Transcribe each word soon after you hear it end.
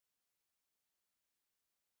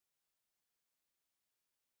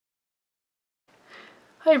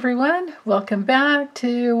Hi everyone, welcome back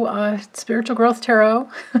to Spiritual Growth Tarot.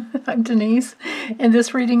 I'm Denise, and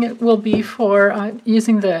this reading will be for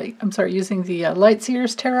using the Light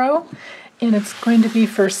Seers Tarot, and it's going to be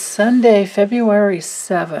for Sunday, February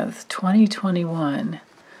 7th, 2021.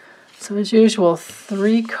 So as usual,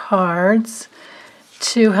 3 cards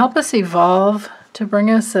to help us evolve, to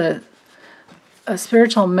bring us a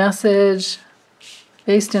spiritual message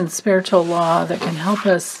based in spiritual law that can help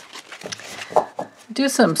us do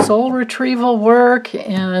some soul retrieval work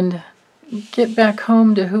and get back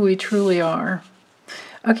home to who we truly are.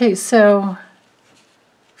 Okay, so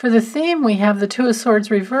for the theme we have the Two of Swords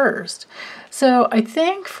reversed. So I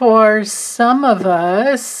think for some of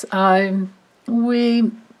us, either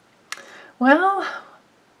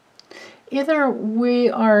we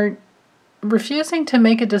are refusing to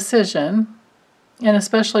make a decision, and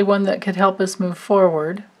especially one that could help us move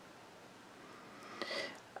forward,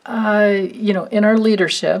 in our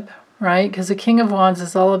leadership, right? Because the King of Wands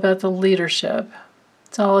is all about the leadership.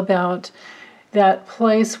 It's all about that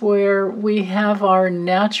place where we have our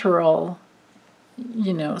natural,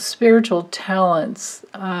 spiritual talents,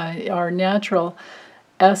 our natural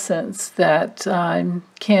essence that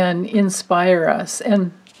can inspire us.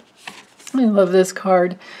 And I love this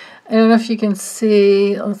card. I don't know if you can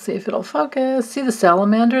see, let's see if it'll focus. See the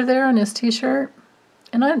salamander there on his t-shirt?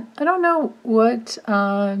 And I don't know what,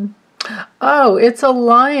 oh, it's a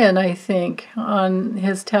lion, I think, on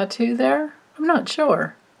his tattoo there. I'm not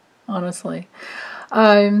sure, honestly.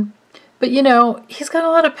 But, he's got a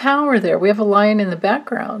lot of power there. We have a lion in the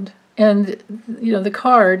background. And, the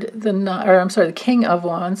card, the King of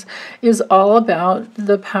Wands, is all about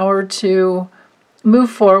the power to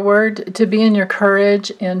move forward, to be in your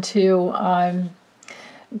courage, and to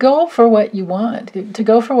go for what you want, to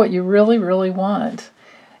go for what you really, really want.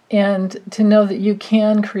 And to know that you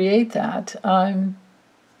can create that.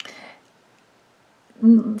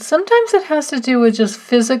 Sometimes it has to do with just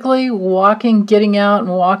physically walking, getting out and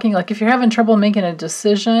walking. Like if you're having trouble making a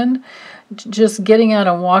decision, just getting out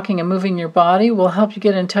and walking and moving your body will help you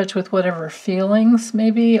get in touch with whatever feelings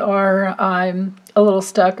maybe are a little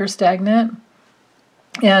stuck or stagnant.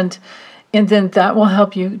 And then that will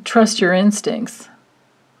help you trust your instincts.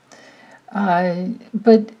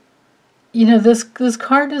 But this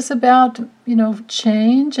card is about,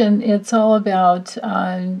 change, and it's all about,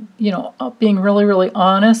 being really, really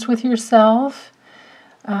honest with yourself.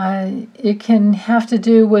 It can have to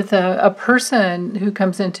do with a person who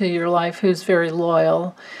comes into your life who's very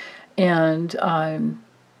loyal and,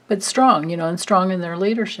 but strong, and strong in their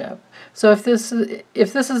leadership. So if this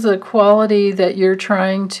is a quality that you're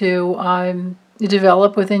trying to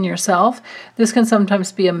develop within yourself, this can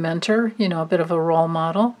sometimes be a mentor, a bit of a role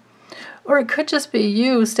model. Or it could just be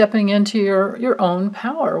you stepping into your own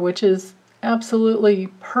power, which is absolutely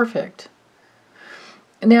perfect.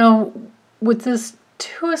 Now, with this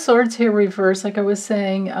Two of Swords here reversed, like I was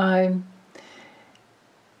saying,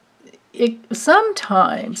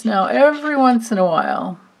 sometimes, now every once in a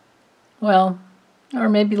while, or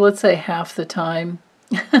maybe let's say half the time,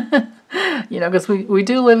 because we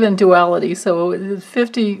do live in duality, so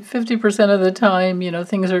 50% of the time,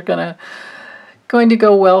 things are going to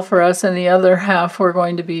go well for us, and the other half we're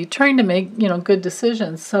going to be trying to make, good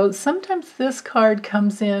decisions. So sometimes this card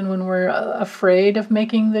comes in when we're afraid of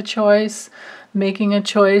making a choice,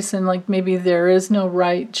 and like maybe there is no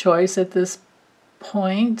right choice at this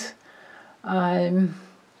point.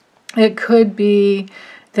 It could be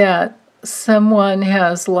that someone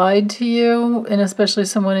has lied to you, and especially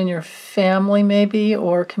someone in your family maybe,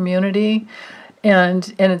 or community,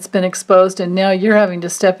 and it's been exposed, and now you're having to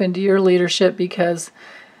step into your leadership because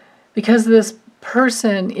this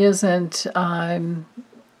person isn't,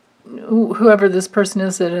 whoever this person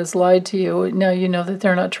is that has lied to you, now you know that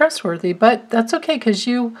they're not trustworthy. But that's okay, because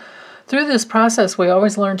through this process, we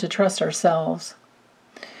always learn to trust ourselves.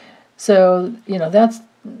 So,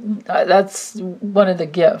 that's one of the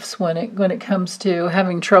gifts when it comes to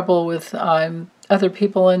having trouble with other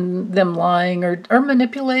people and them lying or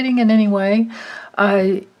manipulating in any way.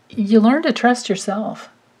 You learn to trust yourself,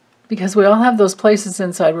 because we all have those places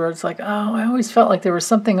inside where it's like, oh, I always felt like there was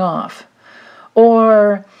something off,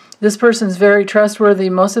 or this person's very trustworthy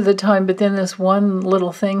most of the time, but then this one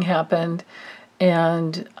little thing happened,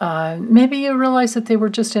 and maybe you realize that they were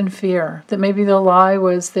just in fear, that maybe the lie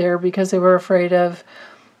was there because they were afraid of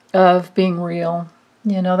being real.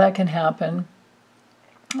 That can happen.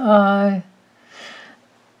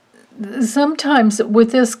 Sometimes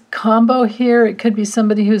with this combo here, it could be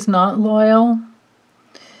somebody who's not loyal,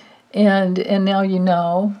 and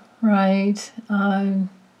now right?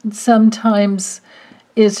 Sometimes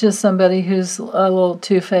it's just somebody who's a little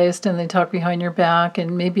two-faced and they talk behind your back,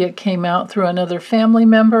 and maybe it came out through another family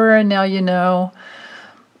member, and now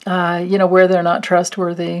where they're not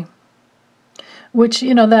trustworthy. Which,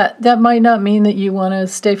 that might not mean that you want to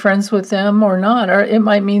stay friends with them or not, or it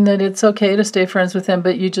might mean that it's okay to stay friends with them,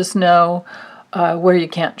 but you just know where you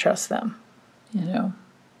can't trust them,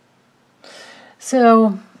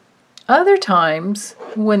 So other times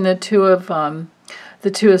when the Two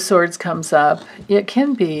of Swords comes up, it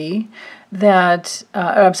can be that,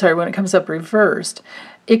 when it comes up reversed,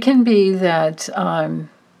 it can be that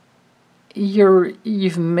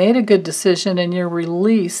you've made a good decision and you're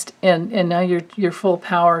released, and now your full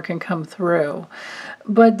power can come through.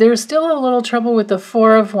 But there's still a little trouble with the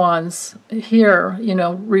Four of Wands here,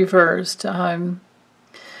 reversed.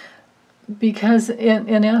 Because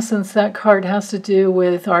in essence, that card has to do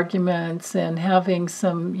with arguments and having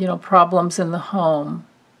some, problems in the home.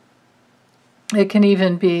 It can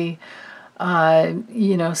even be,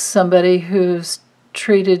 somebody who's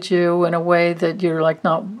treated you in a way that you're like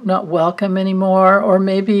not welcome anymore, or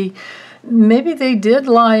maybe they did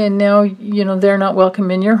lie and now they're not welcome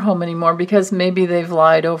in your home anymore because maybe they've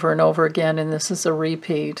lied over and over again and this is a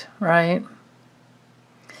repeat, right?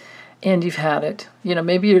 And you've had it.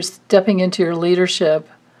 Maybe you're stepping into your leadership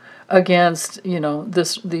against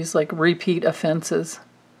these like repeat offenses.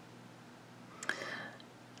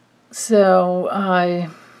 So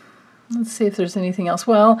let's see if there's anything else.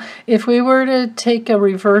 Well, if we were to take a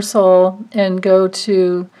reversal and go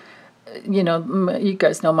to, you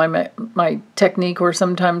guys know my technique where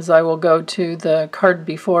sometimes I will go to the card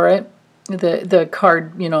before it, the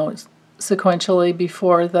card, sequentially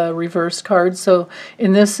before the reverse card. So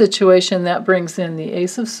in this situation, that brings in the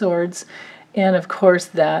Ace of Swords. And of course,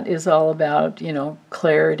 that is all about,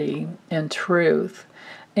 clarity and truth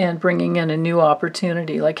and bringing in a new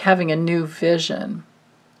opportunity, like having a new vision.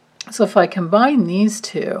 So if I combine these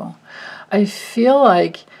two, I feel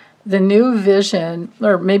like the new vision,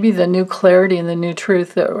 or maybe the new clarity and the new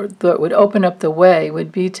truth that would open up the way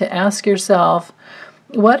would be to ask yourself,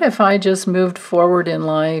 what if I just moved forward in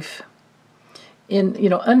life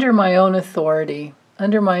under my own authority,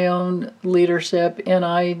 under my own leadership, and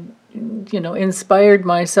I, inspired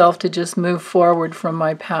myself to just move forward from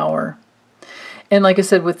my power. And like I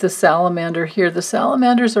said, with the salamander here, the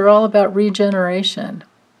salamanders are all about regeneration.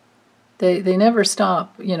 They never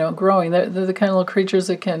stop, growing. They're the kind of little creatures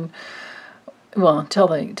that can, well, until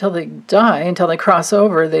they die, until they cross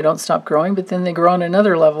over, they don't stop growing, but then they grow on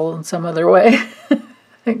another level in some other way.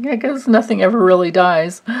 I guess nothing ever really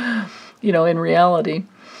dies, in reality.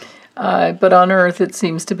 But on Earth, it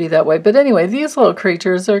seems to be that way. But anyway, these little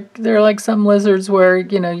creatures, they're like some lizards where,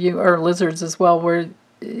 you are lizards as well, where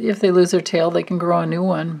if they lose their tail, they can grow a new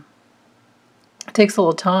one. It takes a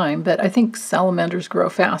little time, but I think salamanders grow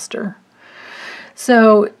faster.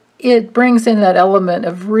 So it brings in that element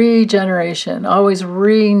of regeneration, always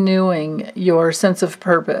renewing your sense of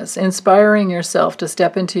purpose, inspiring yourself to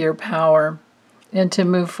step into your power and to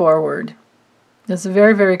move forward. It's a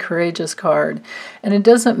very, very courageous card. And it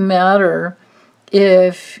doesn't matter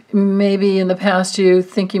if maybe in the past you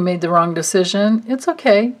think you made the wrong decision. It's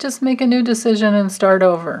okay. Just make a new decision and start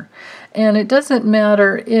over. And it doesn't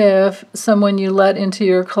matter if someone you let into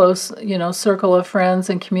your close, circle of friends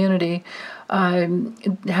and community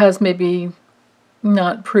has maybe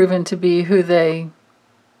not proven to be who they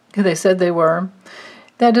said they were.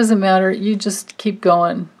 That doesn't matter. You just keep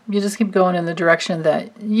going. You just keep going in the direction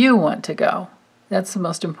that you want to go. That's the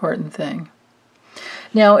most important thing.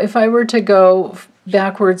 Now, if I were to go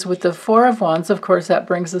backwards with the Four of Wands, of course, that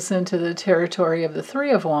brings us into the territory of the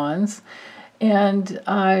Three of Wands. And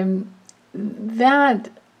that,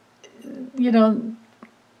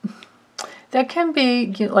 that can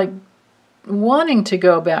be like wanting to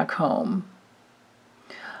go back home.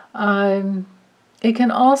 It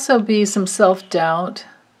can also be some self-doubt.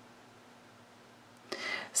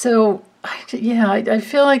 So, I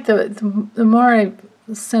feel like the more I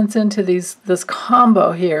sense into this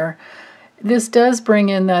combo here, this does bring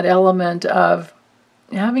in that element of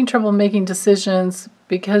having trouble making decisions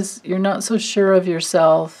because you're not so sure of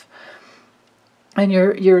yourself, and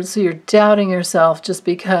you're doubting yourself just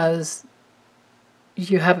because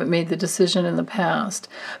you haven't made the decision in the past.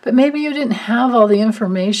 But maybe you didn't have all the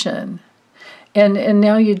information, and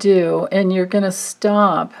now you do, and you're going to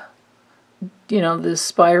stop this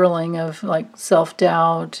spiraling of like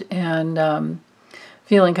self-doubt and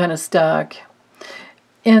feeling kind of stuck.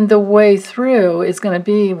 And the way through is going to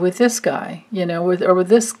be with this guy, with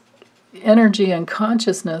this energy and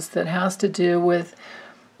consciousness that has to do with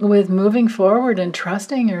moving forward and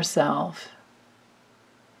trusting yourself.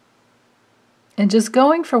 and just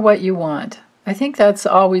going for what you want. I think that's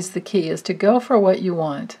always the key, is to go for what you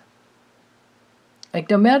want. Like,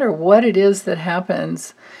 no matter what it is that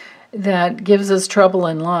happens that gives us trouble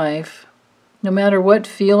in life, no matter what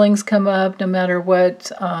feelings come up, no matter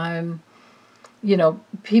what,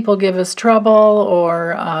 people give us trouble,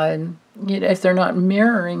 or if they're not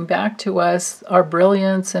mirroring back to us our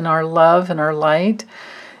brilliance and our love and our light,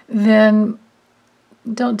 then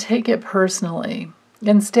don't take it personally.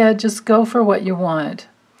 Instead, just go for what you want.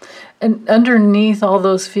 And underneath all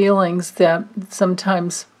those feelings that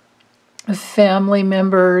sometimes family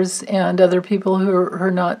members and other people who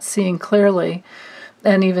are not seeing clearly,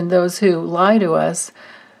 and even those who lie to us,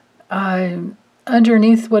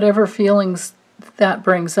 underneath whatever feelings that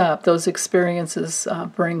brings up, those experiences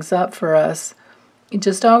brings up for us, you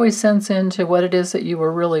just always sense into what it is that you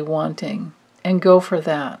were really wanting, and go for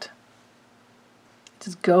that.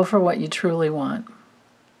 Just go for what you truly want.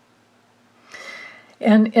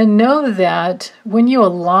 And know that when you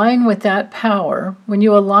align with that power, when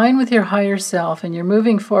you align with your higher self and you're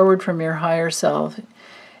moving forward from your higher self,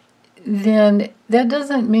 then that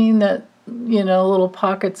doesn't mean that, little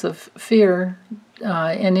pockets of fear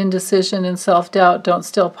and indecision and self-doubt don't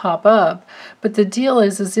still pop up. But the deal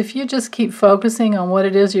is if you just keep focusing on what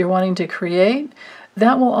it is you're wanting to create,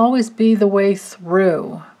 that will always be the way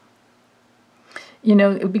through.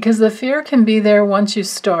 Because the fear can be there once you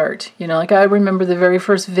start. Like I remember the very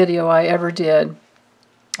first video I ever did.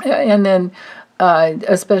 And then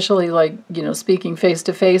especially speaking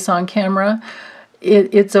face-to-face on camera,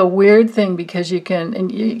 it's a weird thing because you can,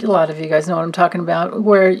 a lot of you guys know what I'm talking about,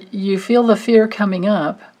 where you feel the fear coming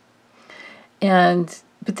up.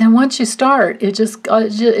 But then once you start, it just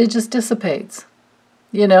dissipates,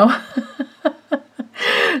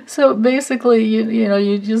 So basically,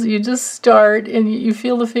 you just start and you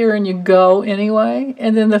feel the fear and you go anyway,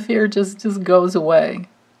 and then the fear just goes away.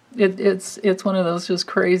 It's one of those just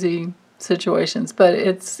crazy situations, but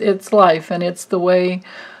it's life, and it's the way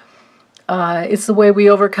we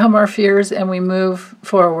overcome our fears and we move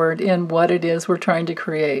forward in what it is we're trying to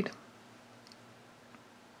create.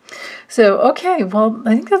 So, okay, well,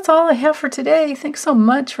 I think that's all I have for today. Thanks so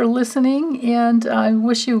much for listening, and I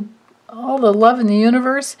wish you all the love in the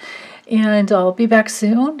universe, and I'll be back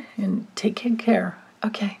soon, and take good care.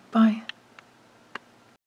 Okay, bye.